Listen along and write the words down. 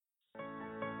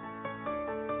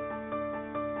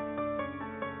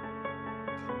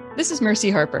This is Mercy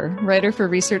Harper, writer for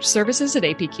research services at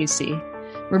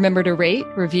APQC. Remember to rate,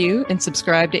 review, and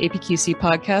subscribe to APQC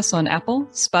podcasts on Apple,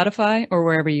 Spotify, or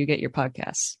wherever you get your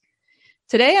podcasts.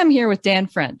 Today, I'm here with Dan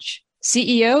French,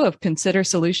 CEO of Consider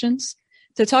Solutions,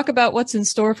 to talk about what's in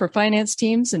store for finance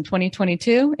teams in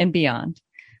 2022 and beyond.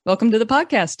 Welcome to the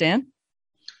podcast, Dan.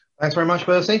 Thanks very much,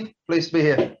 Mercy. Pleased to be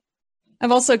here.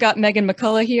 I've also got Megan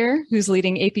McCullough here, who's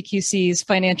leading APQC's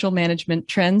Financial Management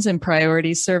Trends and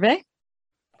Priorities Survey.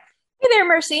 Hey there,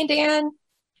 Mercy and Dan.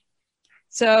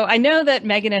 So I know that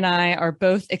Megan and I are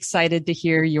both excited to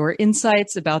hear your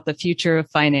insights about the future of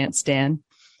finance, Dan.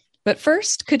 But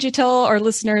first, could you tell our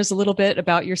listeners a little bit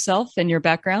about yourself and your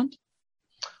background?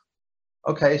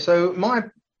 Okay, so my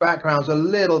background's a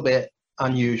little bit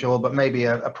unusual, but maybe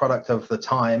a product of the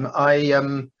time.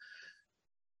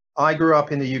 I grew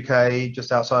up in the UK,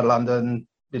 just outside London,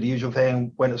 did the usual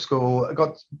thing, went to school.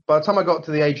 By the time I got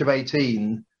to the age of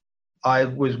 18, I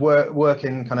was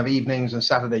working kind of evenings and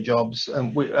Saturday jobs,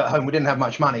 and at home we didn't have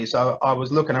much money, so I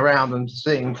was looking around and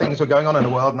seeing things were going on in the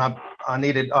world, and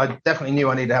I definitely knew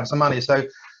I needed to have some money. So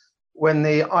when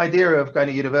the idea of going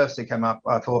to university came up,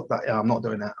 I thought that I'm not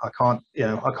doing that. I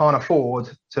can't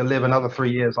afford to live another 3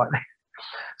 years like that.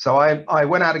 So I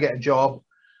went out to get a job.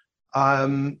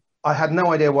 I had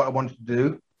no idea what I wanted to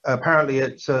do. Apparently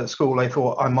at school, they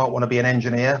thought I might want to be an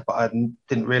engineer, but I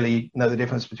didn't really know the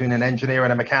difference between an engineer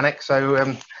and a mechanic. So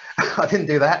I didn't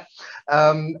do that.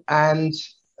 And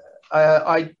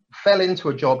I fell into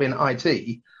a job in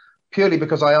IT purely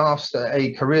because I asked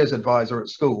a careers advisor at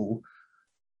school,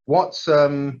 what's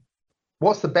the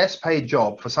best paid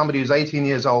job for somebody who's 18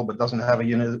 years old but doesn't have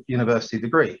a university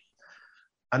degree?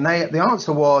 And the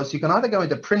answer was, you can either go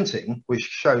into printing,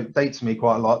 which dates me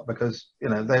quite a lot because,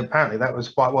 apparently that was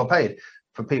quite well paid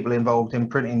for people involved in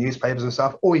printing newspapers and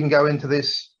stuff, or you can go into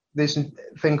this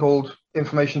thing called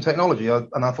information technology.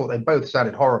 And I thought they both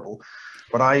sounded horrible.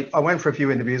 But I went for a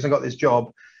few interviews and got this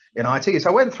job in IT. So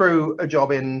I went through a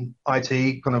job in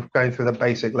IT, kind of going through the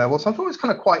basic level. So I thought it was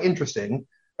kind of quite interesting,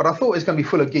 but I thought it was going to be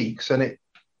full of geeks. And it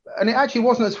actually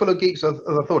wasn't as full of geeks as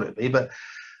I thought it'd be. But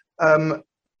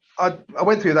I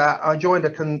went through that.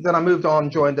 Then I moved on,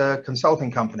 joined a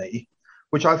consulting company,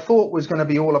 which I thought was going to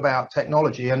be all about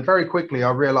technology. And very quickly,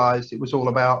 I realized it was all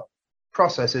about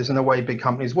processes and the way big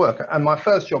companies work. And my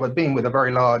first job had been with a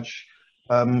very large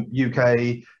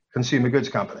UK consumer goods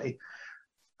company.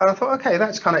 And I thought, okay,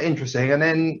 that's kind of interesting. And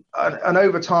then, and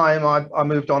over time, I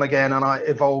moved on again, and I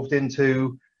evolved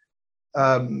into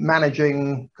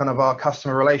managing kind of our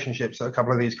customer relationships at a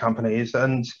couple of these companies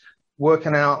and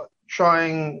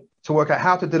trying to work out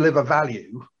how to deliver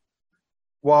value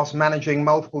whilst managing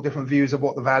multiple different views of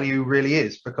what the value really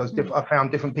is, because I found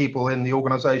different people in the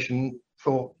organization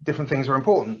thought different things were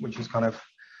important, which is kind of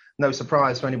no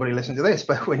surprise to anybody listening to this,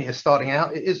 but when you're starting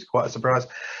out, it is quite a surprise.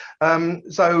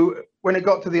 So when it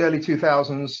got to the early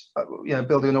 2000s,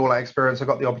 building all that experience, I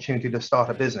got the opportunity to start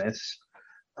a business,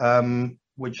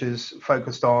 which is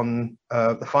focused on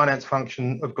the finance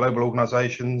function of global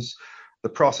organizations, the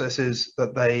processes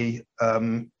that they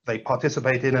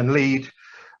participate in and lead,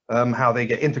 how they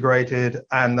get integrated,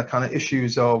 and the kind of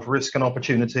issues of risk and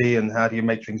opportunity, and how do you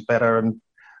make things better, and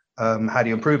how do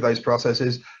you improve those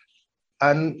processes.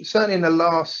 And certainly in the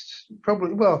last,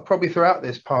 probably throughout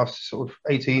this past sort of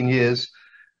 18 years,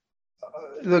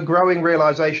 the growing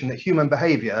realization that human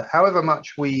behavior, however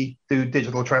much we do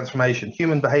digital transformation,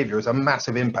 human behavior has a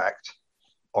massive impact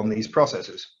on these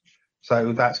processes.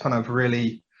 So that's kind of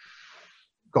really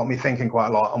got me thinking quite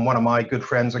a lot. And one of my good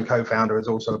friends and co-founder is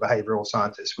also a behavioral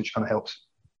scientist, which kind of helps.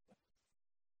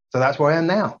 So that's where I am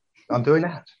now. I'm doing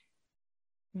that.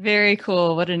 Very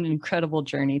cool. What an incredible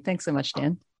journey. Thanks so much,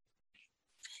 Dan.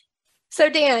 So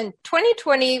Dan,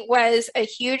 2020 was a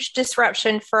huge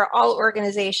disruption for all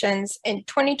organizations, and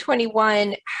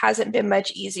 2021 hasn't been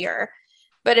much easier.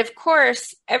 But of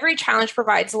course, every challenge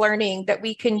provides learning that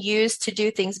we can use to do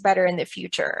things better in the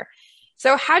future.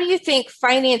 So how do you think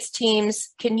finance teams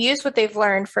can use what they've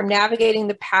learned from navigating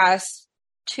the past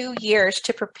 2 years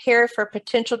to prepare for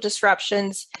potential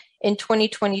disruptions in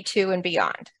 2022 and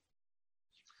beyond?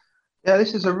 Yeah,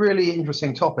 this is a really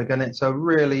interesting topic, and it's a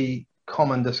really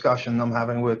common discussion I'm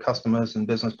having with customers and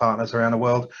business partners around the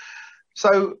world.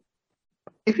 So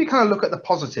if you kind of look at the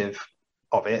positive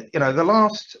of it, the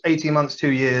last 18 months, 2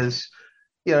 years,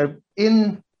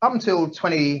 up until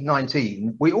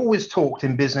 2019, we always talked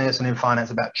in business and in finance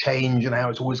about change and how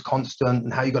it's always constant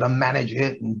and how you got to manage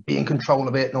it and be in control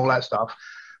of it and all that stuff.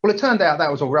 Well, it turned out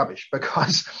that was all rubbish,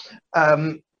 because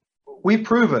we've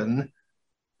proven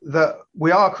that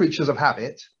we are creatures of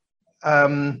habit,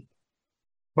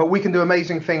 but we can do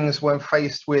amazing things when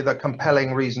faced with a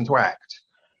compelling reason to act.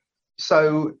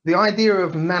 So the idea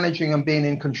of managing and being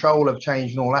in control of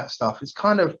change and all that stuff is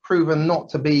kind of proven not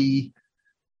to be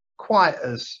quite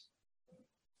as,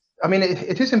 I mean,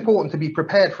 it is important to be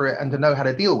prepared for it and to know how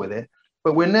to deal with it,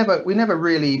 but we never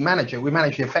really manage it. We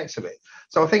manage the effects of it.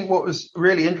 So I think what was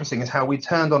really interesting is how we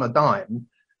turned on a dime.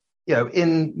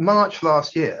 In March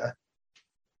last year,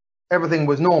 everything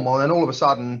was normal, and all of a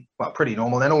sudden, well, pretty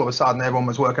normal. Then all of a sudden, everyone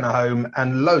was working at home,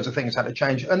 and loads of things had to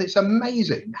change. And it's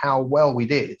amazing how well we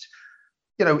did.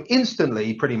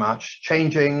 Instantly, pretty much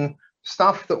changing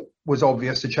stuff that was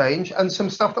obvious to change and some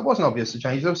stuff that wasn't obvious to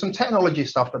change. There was some technology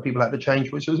stuff that people had to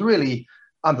change, which was really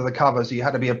under the covers. You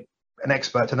had to be an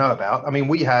expert to know about. I mean,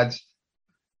 we had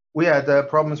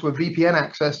problems with VPN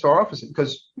access to our offices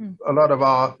because a lot of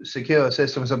our secure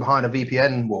systems are behind a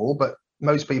VPN wall, but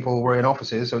most people were in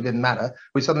offices, so it didn't matter.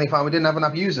 We suddenly found we didn't have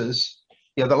enough users.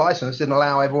 The license didn't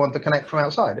allow everyone to connect from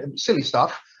outside. It was silly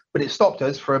stuff, but it stopped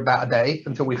us for about a day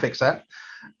until we fixed that.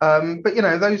 But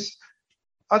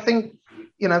I think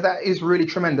that is really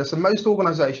tremendous. And most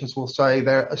organizations will say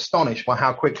they're astonished by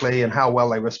how quickly and how well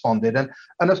they responded. And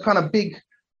there's kind of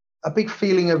a big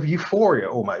feeling of euphoria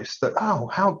almost that,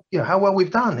 how well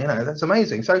we've done, that's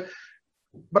amazing. So,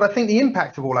 but I think the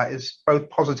impact of all that is both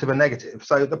positive and negative.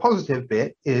 So the positive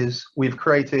bit is we've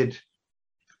created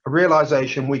a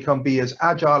realization we can be as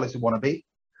agile as we want to be,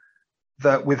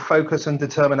 that with focus and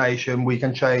determination, we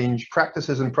can change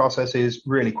practices and processes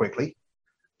really quickly.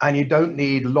 And you don't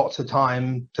need lots of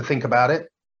time to think about it.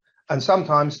 And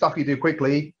sometimes stuff you do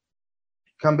quickly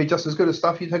can be just as good as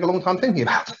stuff you take a long time thinking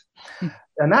about.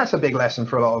 And that's a big lesson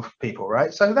for a lot of people,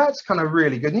 right? So that's kind of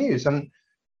really good news. And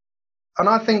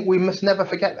I think we must never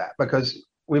forget that, because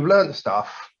we've learned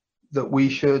stuff that we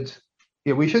shouldn't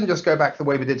just go back to the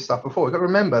way we did stuff before. We've got to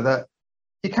remember that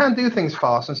you can do things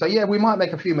fast and say, yeah, we might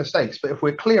make a few mistakes, but if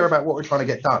we're clear about what we're trying to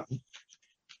get done,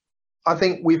 I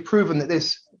think we've proven that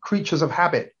this creatures of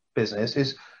habit business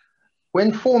is,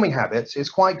 when forming habits, it's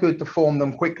quite good to form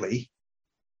them quickly.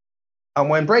 And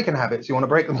when breaking habits, you want to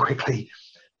break them quickly.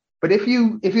 But if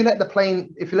you let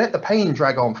the pain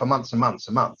drag on for months and months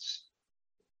and months,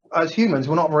 as humans,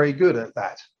 we're not very good at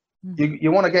that.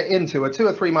 You want to get into a 2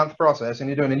 or 3 month process and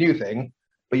you're doing a new thing,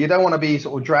 but you don't want to be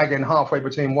sort of dragging halfway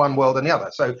between one world and the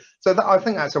other. So I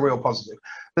think that's a real positive.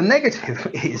 The negative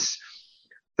is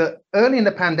that early in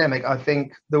the pandemic, I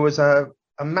think there was a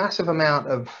massive amount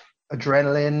of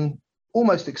adrenaline,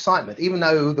 almost excitement, even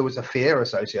though there was a fear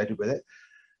associated with it.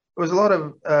 There was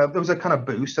there was a kind of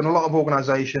boost, and a lot of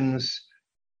organizations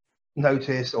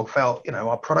noticed or felt,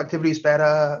 our productivity is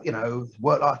better,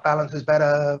 work-life balance is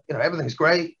better, everything's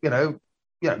great,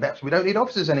 perhaps we don't need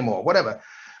offices anymore, whatever.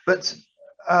 But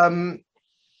I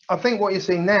think what you're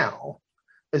seeing now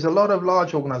is a lot of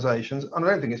large organizations, and I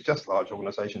don't think it's just large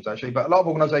organizations actually, but a lot of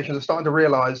organizations are starting to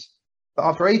realize that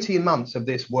after 18 months of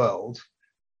this world,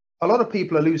 a lot of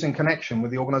people are losing connection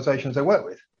with the organizations they work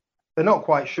with. They're not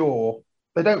quite sure.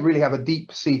 They don't really have a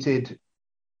deep-seated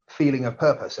feeling of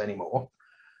purpose anymore.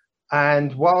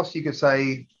 And whilst you could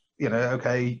say,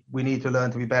 okay, we need to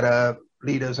learn to be better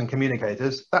leaders and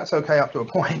communicators, that's okay up to a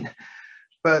point.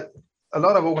 But a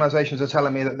lot of organizations are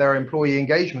telling me that their employee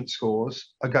engagement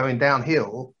scores are going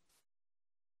downhill,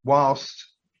 whilst,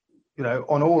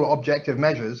 on all objective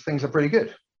measures, things are pretty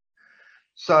good.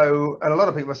 So, and a lot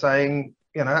of people are saying,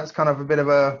 that's kind of a bit of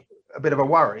a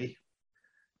worry.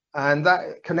 And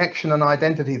that connection and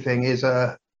identity thing is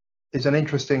an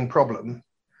interesting problem.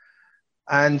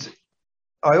 And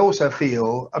I also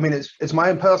feel, I mean, it's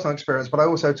my own personal experience, but I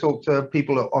also talk to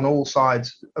people on all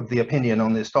sides of the opinion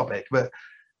on this topic. But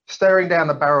staring down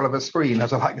the barrel of a screen,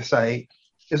 as I like to say,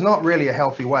 is not really a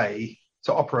healthy way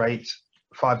to operate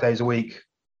 5 days a week,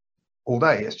 all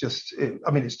day. It's just,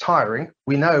 it's tiring.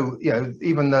 We know,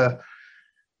 even the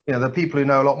people who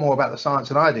know a lot more about the science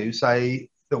than I do say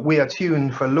that we are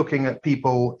tuned for looking at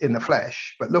people in the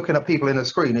flesh, but looking at people in a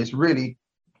screen is really,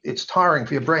 it's tiring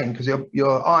for your brain, because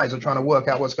your eyes are trying to work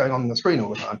out what's going on the screen all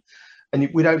the time. And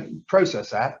we don't process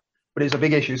that, but it's a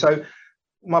big issue. So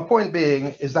my point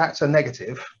being is that's a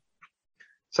negative.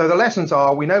 So the lessons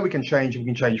are, we know we can change and we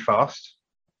can change fast,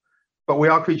 but we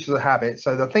are creatures of habit.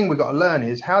 So the thing we've got to learn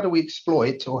is, how do we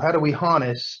exploit, or how do we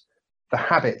harness the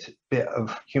habit bit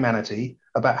of humanity,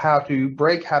 about how to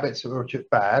break habits which are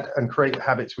bad and create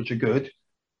habits which are good,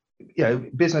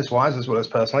 business-wise as well as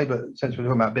personally. But since we're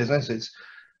talking about business, it's,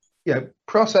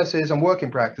 processes and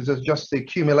working practices are just the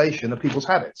accumulation of people's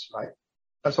habits, right?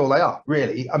 That's all they are,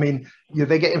 really. I mean,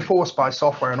 they get enforced by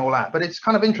software and all that, but it's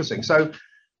kind of interesting. So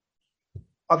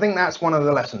I think that's one of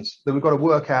the lessons, that we've got to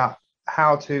work out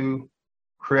how to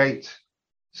create,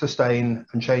 sustain,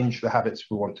 and change the habits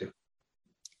we want to.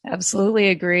 Absolutely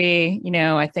agree.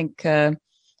 I think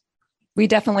we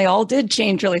definitely all did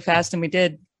change really fast, and we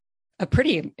did a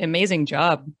pretty amazing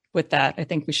job with that. I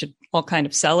think we should all kind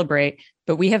of celebrate,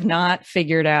 but we have not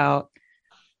figured out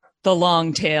the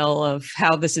long tail of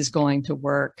how this is going to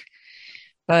work.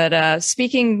 But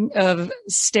speaking of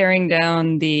staring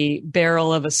down the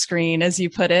barrel of a screen, as you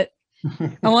put it,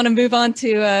 I want to move on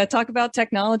to talk about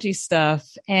technology stuff.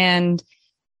 And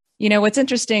what's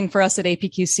interesting for us at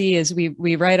APQC is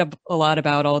we write a lot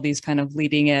about all these kind of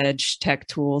leading edge tech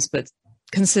tools, but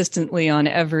consistently on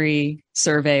every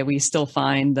survey, we still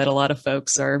find that a lot of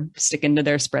folks are sticking to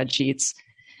their spreadsheets.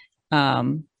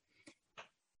 And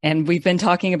we've been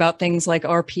talking about things like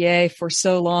RPA for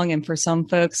so long, and for some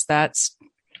folks, that's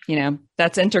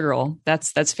integral.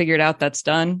 That's figured out. That's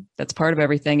done. That's part of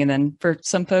everything. And then for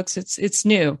some folks, it's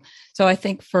new. So I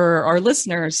think for our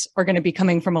listeners are going to be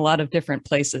coming from a lot of different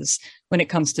places when it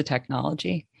comes to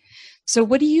technology. So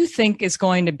what do you think is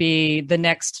going to be the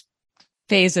next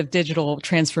phase of digital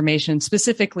transformation,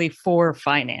 specifically for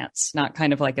finance, not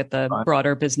kind of like at the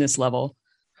broader business level?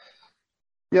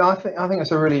 Yeah, I think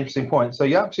that's a really interesting point. So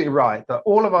you're absolutely right that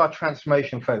all of our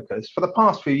transformation focus for the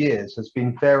past few years has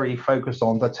been very focused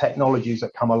on the technologies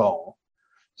that come along.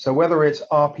 So whether it's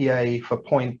RPA for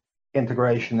point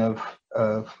integration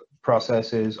of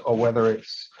processes, or whether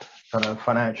it's kind of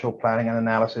financial planning and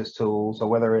analysis tools, or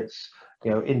whether it's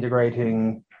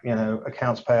integrating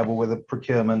accounts payable with a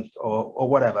procurement or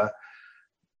whatever,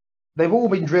 they've all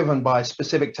been driven by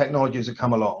specific technologies that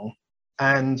come along.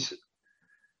 And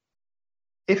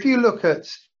if you look at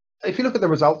the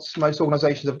results most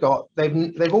organizations have got,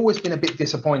 they've always been a bit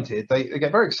disappointed. They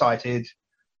get very excited,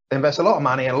 they invest a lot of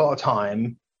money and a lot of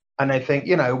time, and they think,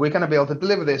 we're going to be able to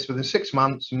deliver this within 6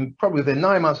 months, and probably within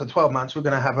 9 months or 12 months, we're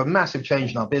going to have a massive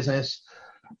change in our business.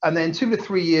 And then 2 to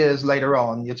 3 years later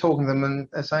on, you're talking to them and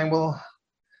they're saying, well,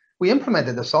 we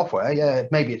implemented the software. Yeah,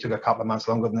 maybe it took a couple of months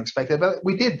longer than expected, but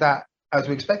we did that as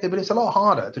we expected, but it's a lot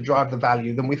harder to drive the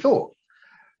value than we thought,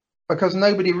 because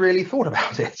nobody really thought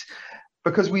about it,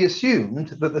 because we assumed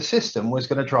that the system was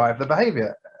going to drive the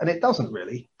behavior, and it doesn't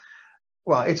really.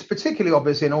 Well, it's particularly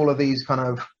obvious in all of these kind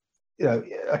of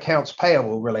accounts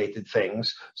payable related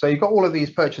things. So you've got all of these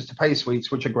purchase to pay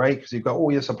suites, which are great because you've got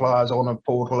all your suppliers on a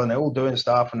portal and they're all doing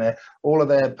stuff, and all of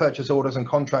their purchase orders and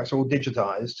contracts are all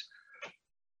digitized.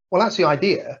 Well, that's the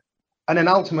idea. And then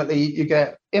ultimately you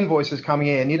get invoices coming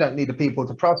in. You don't need the people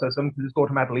to process them because it's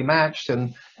automatically matched.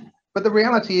 But the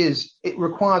reality is it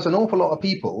requires an awful lot of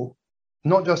people,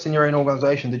 not just in your own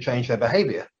organization, to change their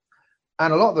behavior.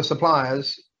 And a lot of the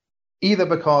suppliers, either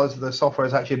because the software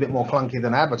is actually a bit more clunky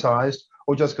than advertised,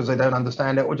 or just because they don't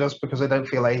understand it, or just because they don't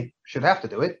feel they should have to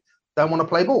do it, don't want to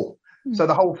play ball. Mm-hmm. So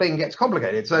the whole thing gets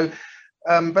complicated. So,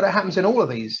 but it happens in all of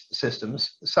these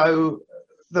systems. So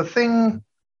the thing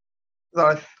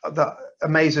that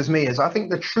amazes me is I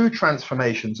think the true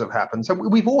transformations have happened. So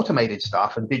we've automated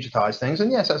stuff and digitized things,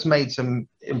 and yes, that's made some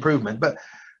improvement. But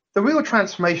the real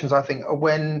transformations, I think, are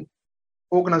when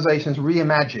organizations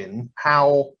reimagine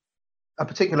how a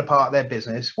particular part of their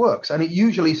business works. And it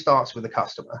usually starts with the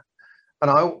customer. And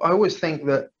I always think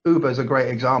that Uber is a great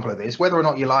example of this. Whether or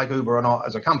not you like Uber or not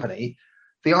as a company,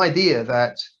 the idea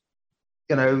that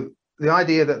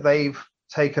they've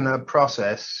taken a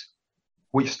process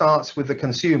which starts with the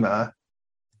consumer,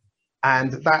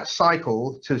 and that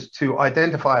cycle to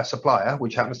identify a supplier,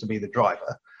 which happens to be the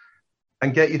driver,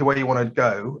 and get you to where you want to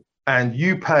go, and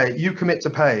you commit to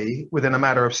pay within a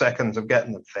matter of seconds of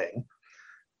getting the thing,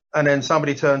 and then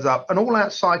somebody turns up, and all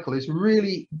that cycle is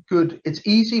really good. It's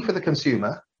easy for the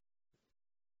consumer.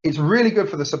 It's really good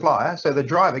for the supplier, so the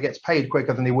driver gets paid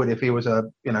quicker than he would if he was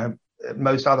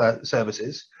most other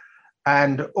services.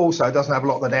 And also doesn't have a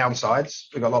lot of the downsides.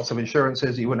 We've got lots of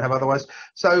insurances you wouldn't have otherwise.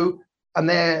 So, and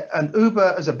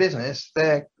Uber as a business,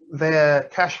 their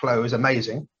cash flow is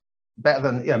amazing, better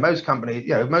than most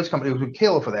companies. Most companies would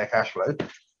kill for their cash flow.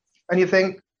 And you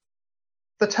think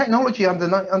the technology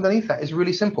underneath that is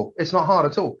really simple. It's not hard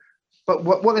at all. But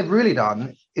what they've really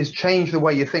done is change the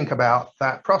way you think about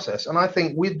that process. And I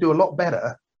think we'd do a lot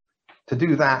better to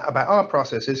do that about our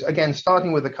processes. Again,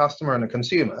 starting with the customer and the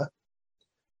consumer,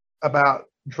 about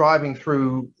driving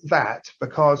through that,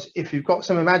 because if you've got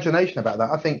some imagination about that,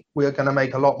 I think we're going to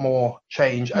make a lot more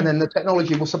change, and then the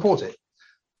technology will support it.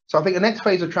 So I think the next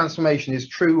phase of transformation is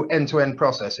true end-to-end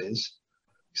processes.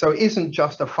 So it isn't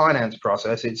just a finance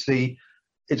process. It's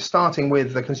starting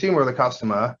with the consumer or the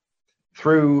customer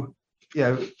through,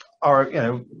 you've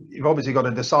obviously got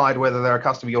to decide whether they're a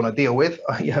customer you want to deal with.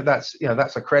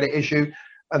 That's a credit issue.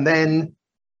 And then,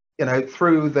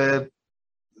 through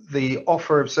the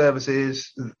offer of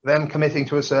services, them committing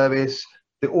to a service,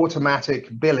 the automatic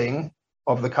billing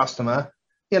of the customer,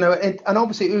 and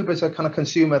obviously Uber's a kind of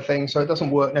consumer thing, so it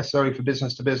doesn't work necessarily for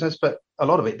business to business, but a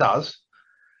lot of it does.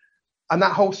 And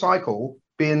that whole cycle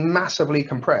being massively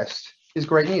compressed is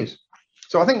great news.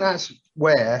 So I think that's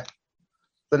where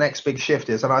the next big shift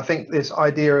is. And I think this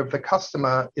idea of the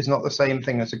customer is not the same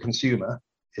thing as a consumer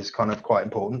is kind of quite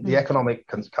important. The economic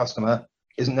customer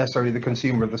isn't necessarily the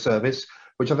consumer of the service,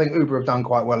 which I think Uber have done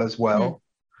quite well as well.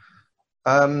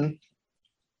 That's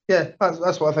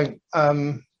what I think.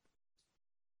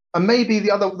 And maybe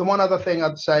the one other thing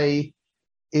I'd say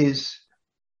is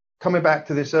coming back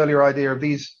to this earlier idea of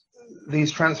these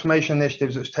transformation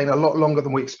initiatives that's taken a lot longer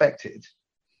than we expected.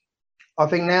 I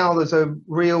think now there's a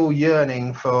real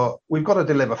yearning for, we've got to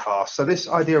deliver fast. So this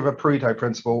idea of a Pareto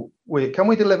principle, can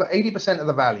we deliver 80% of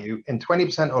the value in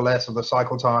 20% or less of the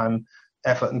cycle time,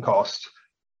 effort and cost?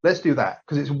 Let's do that,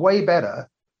 because it's way better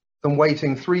than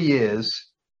waiting 3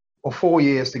 years or 4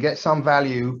 years to get some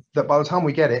value that by the time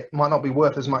we get it might not be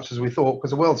worth as much as we thought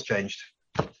because the world's changed.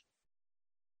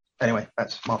 Anyway,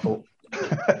 that's my fault.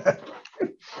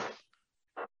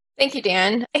 Thank you,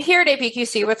 Dan. Here at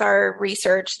APQC, with our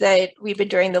research that we've been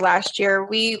doing the last year,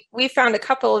 we found a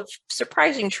couple of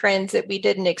surprising trends that we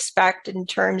didn't expect in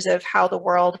terms of how the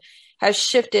world has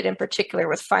shifted, in particular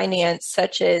with finance,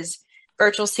 such as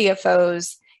virtual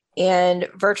CFOs and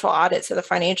virtual audits of the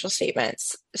financial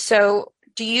statements. So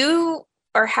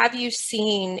have you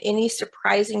seen any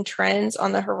surprising trends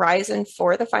on the horizon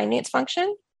for the finance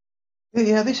function?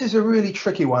 Yeah, this is a really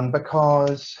tricky one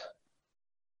because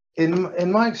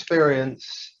in my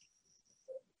experience,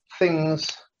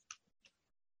 things,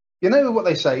 what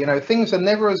they say, things are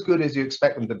never as good as you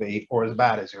expect them to be or as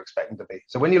bad as you expect them to be.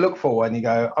 So when you look forward and you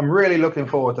go, I'm really looking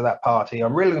forward to that party,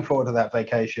 I'm really looking forward to that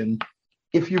vacation,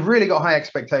 if you've really got high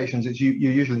expectations,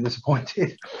 you're usually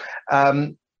disappointed.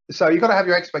 So you've got to have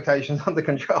your expectations under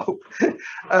control.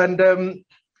 And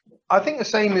I think the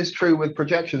same is true with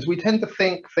projections. We tend to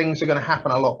think things are going to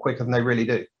happen a lot quicker than they really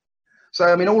do. So,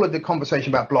 all of the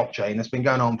conversation about blockchain has been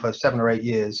going on for 7 or 8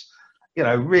 years.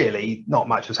 Really not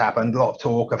much has happened. A lot of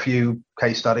talk, a few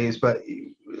case studies, but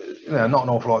not an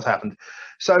awful lot's happened.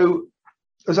 So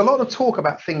there's a lot of talk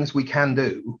about things we can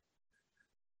do,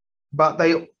 but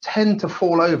they tend to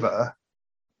fall over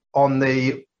on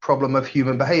the problem of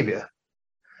human behavior.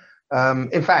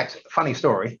 In fact, funny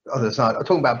story, other side, I'm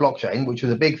talking about blockchain, which is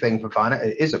a big thing for finance.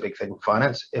 It is a big thing for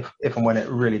finance if and when it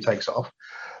really takes off.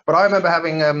 But I remember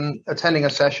attending a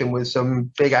session with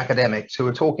some big academics who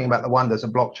were talking about the wonders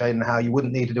of blockchain and how you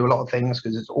wouldn't need to do a lot of things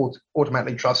because it's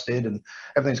automatically trusted and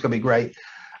everything's going to be great.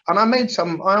 And I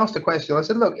asked a question. I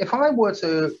said, look, if I were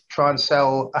to try and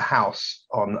sell a house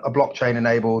on a blockchain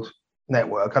enabled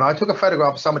network, and I took a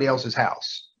photograph of somebody else's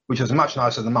house, which is much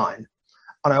nicer than mine,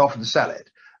 and I offered to sell it.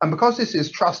 And because this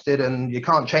is trusted and you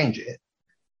can't change it,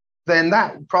 then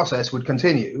that process would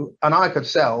continue and I could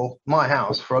sell my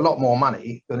house for a lot more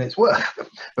money than it's worth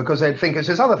because they'd think it's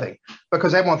this other thing,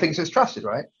 because everyone thinks it's trusted,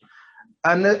 right?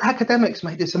 And the academics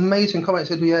made this amazing comment.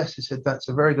 Said, yes, he said, that's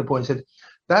a very good point. He said,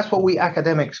 that's what we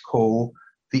academics call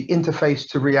the interface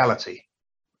to reality.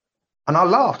 And I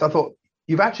laughed. I thought,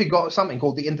 you've actually got something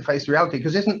called the interface to reality,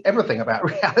 because isn't everything about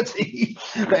reality?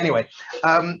 But anyway,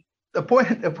 the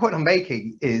point I'm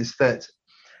making is that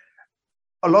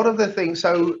a lot of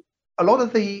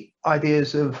the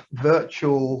ideas of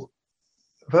virtual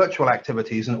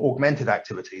activities and augmented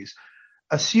activities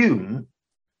assume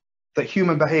that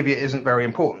human behavior isn't very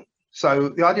important. So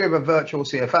the idea of a virtual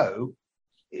CFO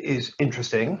is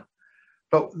interesting,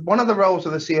 but one of the roles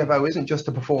of the CFO isn't just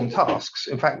to perform tasks.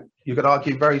 In fact, you could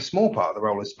argue a very small part of the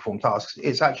role is to perform tasks.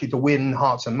 It's actually to win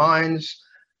hearts and minds,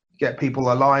 get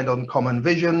people aligned on common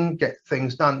vision, get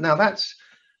things done. Now, that's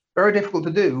very difficult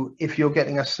to do if you're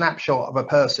getting a snapshot of a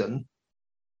person.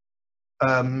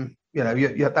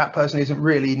 That person isn't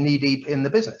really knee deep in the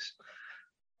business.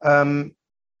 And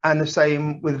the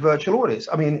same with virtual audits.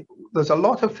 There's a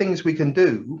lot of things we can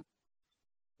do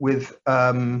with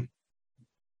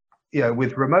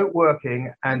remote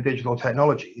working and digital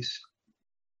technologies.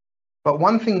 But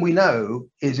one thing we know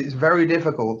is it's very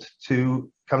difficult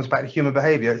comes back to human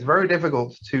behavior. It's very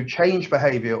difficult to change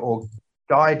behavior or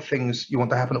guide things you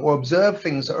want to happen or observe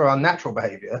things that are unnatural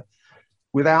behavior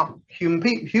without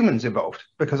humans involved,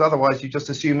 because otherwise you just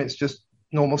assume it's just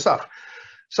normal stuff.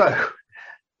 So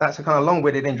that's a kind of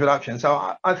long-winded introduction.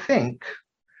 So I think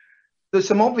there's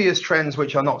some obvious trends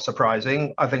which are not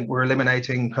surprising. I think we're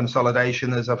eliminating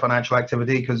consolidation as a financial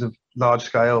activity because of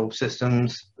large-scale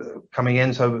systems coming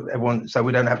in, so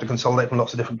we don't have to consolidate from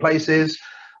lots of different places.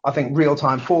 I think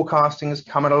real-time forecasting is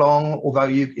coming along, although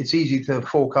it's easy to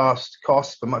forecast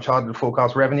costs, but much harder to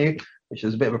forecast revenue. which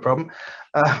is a bit of a problem.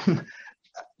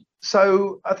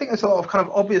 So I think there's a lot of kind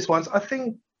of obvious ones. I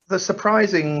think the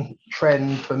surprising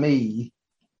trend for me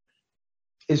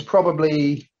is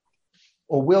probably,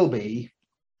 or will be,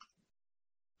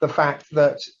 the fact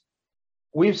that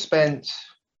we've spent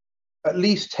at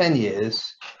least 10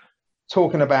 years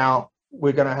talking about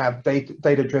we're going to have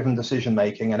data-driven decision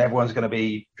making, and everyone's going to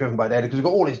be driven by data because we've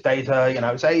got all this data.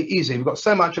 It's easy. We've got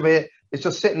so much of it. It's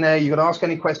just sitting there. You can ask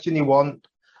any question you want,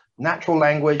 natural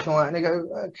language and all that, and they go,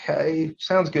 okay,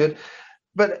 sounds good.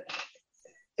 But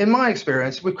in my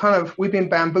experience, we've been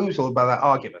bamboozled by that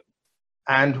argument,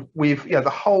 and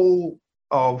the whole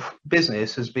of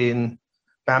business has been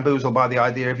bamboozled by the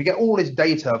idea if you get all this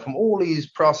data from all these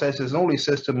processes and all these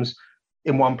systems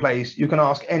in one place, you can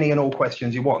ask any and all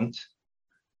questions you want.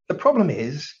 The problem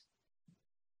is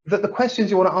that the questions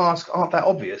you want to ask aren't that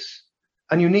obvious,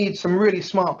 and you need some really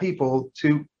smart people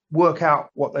to work out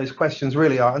what those questions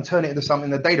really are and turn it into something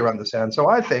the data understands. So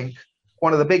I think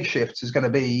one of the big shifts is going to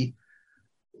be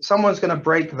someone's going to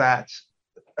break that.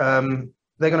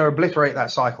 They're going to obliterate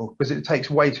that cycle because it takes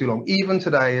way too long. Even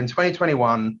today in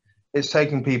 2021, it's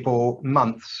taking people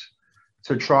months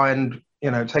to try and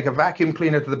take a vacuum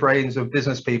cleaner to the brains of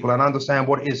business people and understand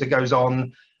what it is that goes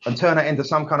on and turn it into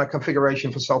some kind of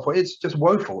configuration for software. It's just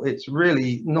woeful. It's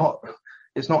really not,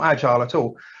 it's not agile at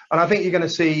all. And I think you're going to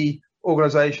see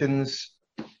organizations,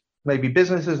 maybe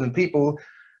businesses and people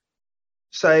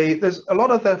say there's a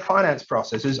lot of the finance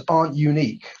processes aren't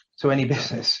unique to any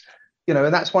business,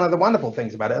 and that's one of the wonderful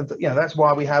things about it. That's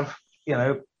why we have,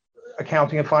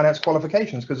 accounting and finance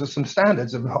qualifications, because there's some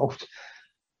standards involved.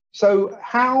 So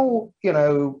how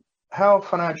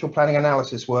financial planning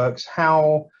analysis works,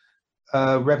 how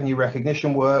revenue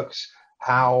recognition works,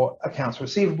 how accounts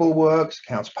receivable works,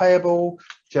 accounts payable,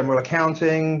 general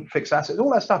accounting, fixed assets,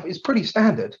 all that stuff is pretty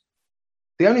standard.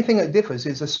 The only thing that differs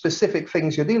is the specific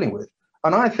things you're dealing with.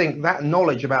 And I think that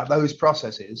knowledge about those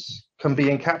processes can be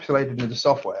encapsulated into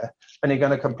software, and you're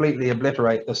going to completely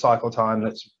obliterate the cycle time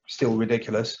that's still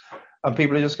ridiculous. And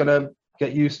people are just going to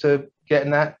get used to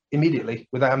getting that immediately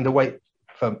without having to wait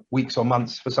for weeks or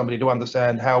months for somebody to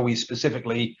understand how we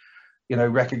specifically,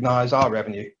 recognize our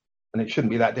revenue. And it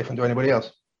shouldn't be that different to anybody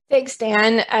else. Thanks,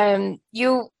 Dan.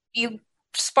 You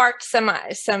sparked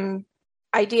some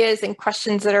ideas and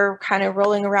questions that are kind of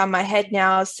rolling around my head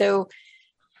now. So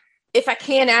if I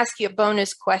can ask you a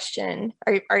bonus question,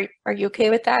 are you okay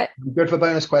with that? I'm good for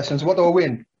bonus questions. What do I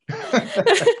win?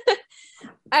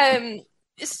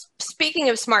 Speaking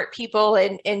of smart people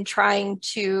and trying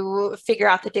to figure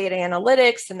out the data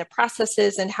analytics and the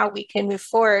processes and how we can move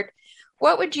forward,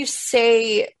 what would you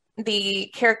say the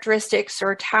characteristics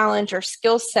or talent or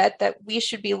skill set that we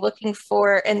should be looking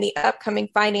for in the upcoming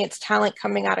finance talent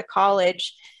coming out of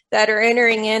college that are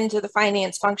entering into the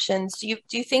finance functions? Do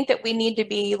you think that we need to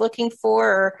be looking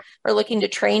for or looking to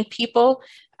train people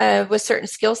with certain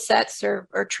skill sets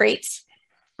or traits?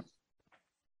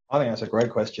 I think that's a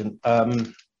great question.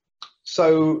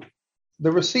 So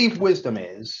the received wisdom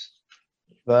is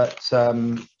that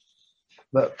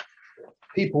that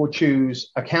people choose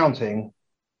accounting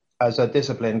as a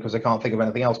discipline because they can't think of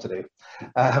anything else to do.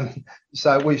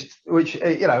 So which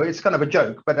it's kind of a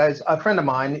joke, but as a friend of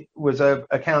mine was an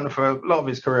accountant for a lot of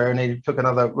his career, and he took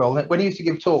another role. When he used to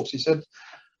give talks, he said,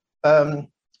 I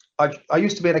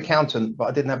used to be an accountant, but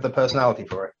I didn't have the personality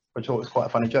for it, which I thought was quite a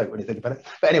funny joke when you think about it.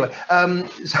 But anyway,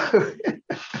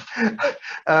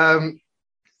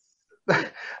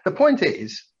 the point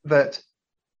is that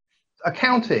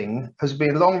accounting has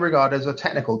been long regarded as a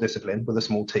technical discipline with a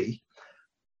small t.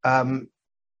 But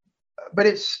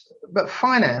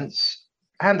finance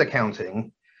and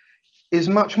accounting is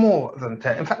much more than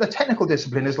in fact, the technical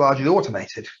discipline is largely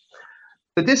automated.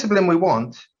 The discipline we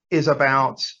want is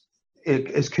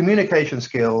communication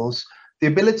skills, the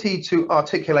ability to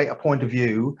articulate a point of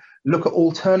view, look at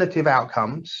alternative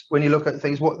outcomes. When you look at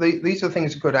things, these are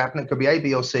things that could happen. It could be A,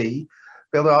 B, or C.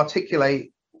 Be able to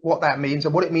articulate what that means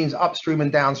and what it means upstream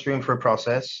and downstream for a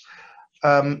process.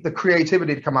 The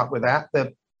creativity to come up with that,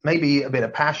 maybe a bit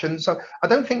of passion. So I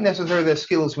don't think necessarily there's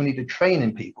skills we need to train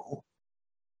in people,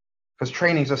 because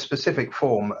training is a specific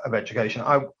form of education.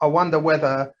 I wonder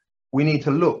whether we need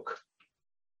to look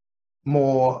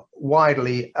more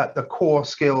widely at the core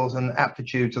skills and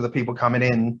aptitudes of the people coming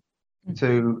in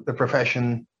to the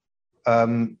profession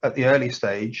at the early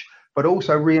stage, but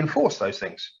also reinforce those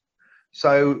things.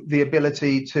 So the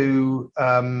ability to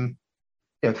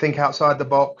think outside the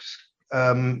box,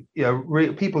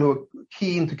 people who are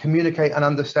keen to communicate and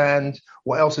understand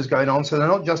what else is going on. So they're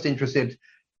not just interested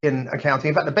in accounting.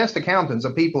 In fact, the best accountants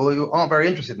are people who aren't very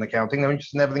interested in accounting. They're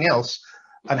interested in everything else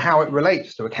and how it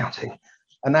relates to accounting.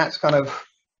 And that's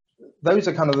those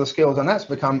are kind of the skills, and that's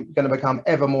going to become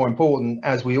ever more important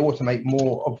as we automate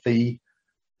more of the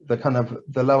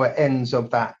lower ends of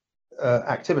that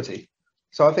activity.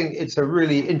 So I think it's a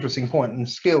really interesting point. And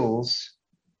skills,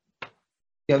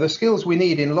 the skills we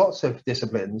need in lots of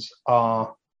disciplines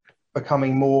are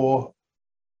becoming more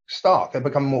stark. They're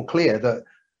becoming more clear that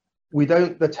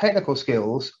the technical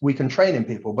skills we can train in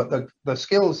people, but the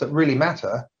skills that really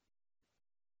matter,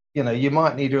 you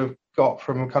might need to have got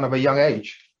from kind of a young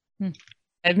age.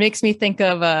 It makes me think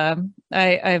of a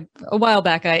while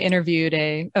back I interviewed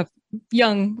a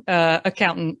young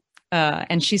accountant,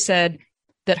 and she said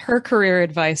that her career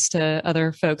advice to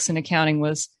other folks in accounting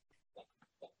was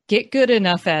get good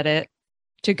enough at it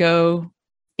to go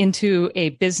into a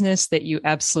business that you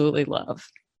absolutely love.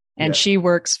 And she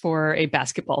works for a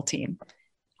basketball team.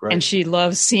 Right. And she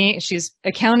loves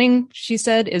accounting, she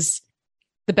said, is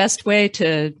the best way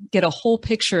to get a whole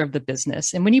picture of the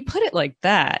business. And when you put it like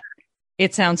that,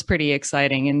 it sounds pretty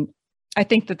exciting. And I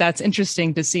think that that's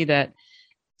interesting to see that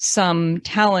some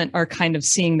talent are kind of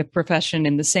seeing the profession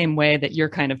in the same way that you're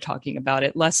kind of talking about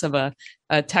it, less of a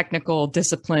technical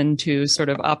discipline to sort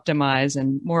of optimize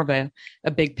and more of a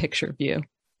big picture view.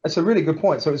 That's a really good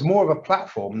point. So it's more of a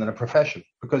platform than a profession,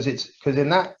 because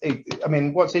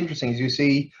what's interesting is you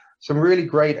see some really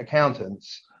great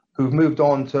accountants who've moved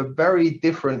on to very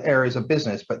different areas of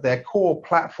business, but their core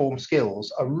platform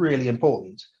skills are really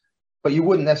important. But you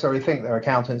wouldn't necessarily think they're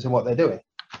accountants in what they're doing.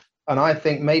 And I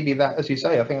think maybe that, as you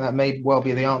say, I think that may well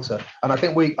be the answer. And I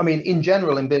think in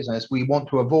general in business, we want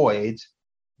to avoid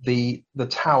the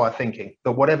tower thinking,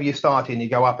 that whatever you start in, you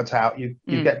go up a tower, you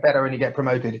get better and you get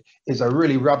promoted, is a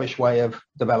really rubbish way of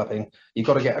developing. You've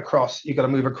got to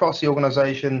move across the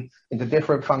organization into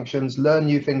different functions, learn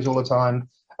new things all the time.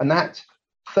 And that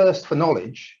thirst for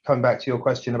knowledge, coming back to your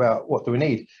question about what do we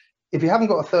need, if you haven't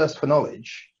got a thirst for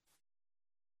knowledge,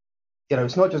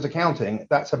 it's not just accounting.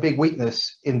 That's a big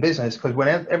weakness in business, because when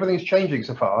everything's changing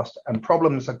so fast and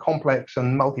problems are complex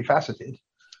and multifaceted,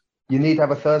 you need to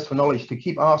have a thirst for knowledge to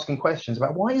keep asking questions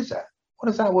about why is that? Why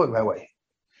does that work that way?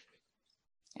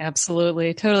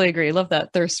 Absolutely. Totally agree. Love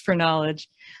that thirst for knowledge.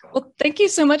 Well, thank you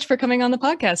so much for coming on the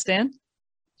podcast, Dan.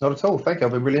 Not at all. Thank you.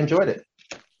 I've really enjoyed it.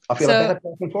 I feel a better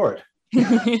person for it.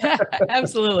 Yeah,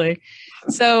 absolutely.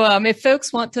 So if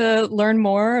folks want to learn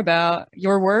more about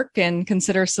your work and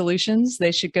consider solutions,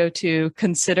 they should go to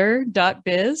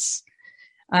consider.biz.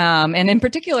 And in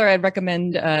particular, I'd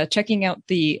recommend checking out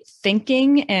the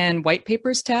Thinking and White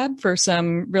Papers tab for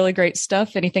some really great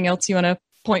stuff. Anything else you want to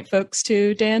point folks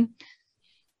to, Dan?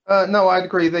 No, I'd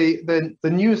agree. The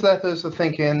newsletters, the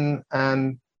Thinking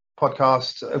and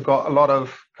podcasts have got a lot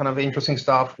of kind of interesting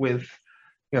stuff with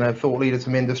thought leaders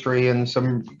from industry and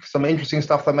some interesting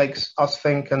stuff that makes us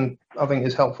think, and I think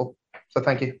is helpful. So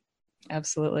thank you.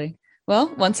 Absolutely.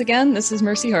 Well, once again, this is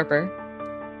Mercy Harper.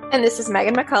 And this is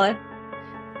Megan McCullough.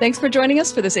 Thanks for joining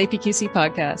us for this APQC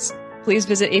podcast. Please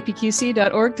visit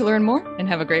apqc.org to learn more, and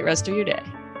have a great rest of your day.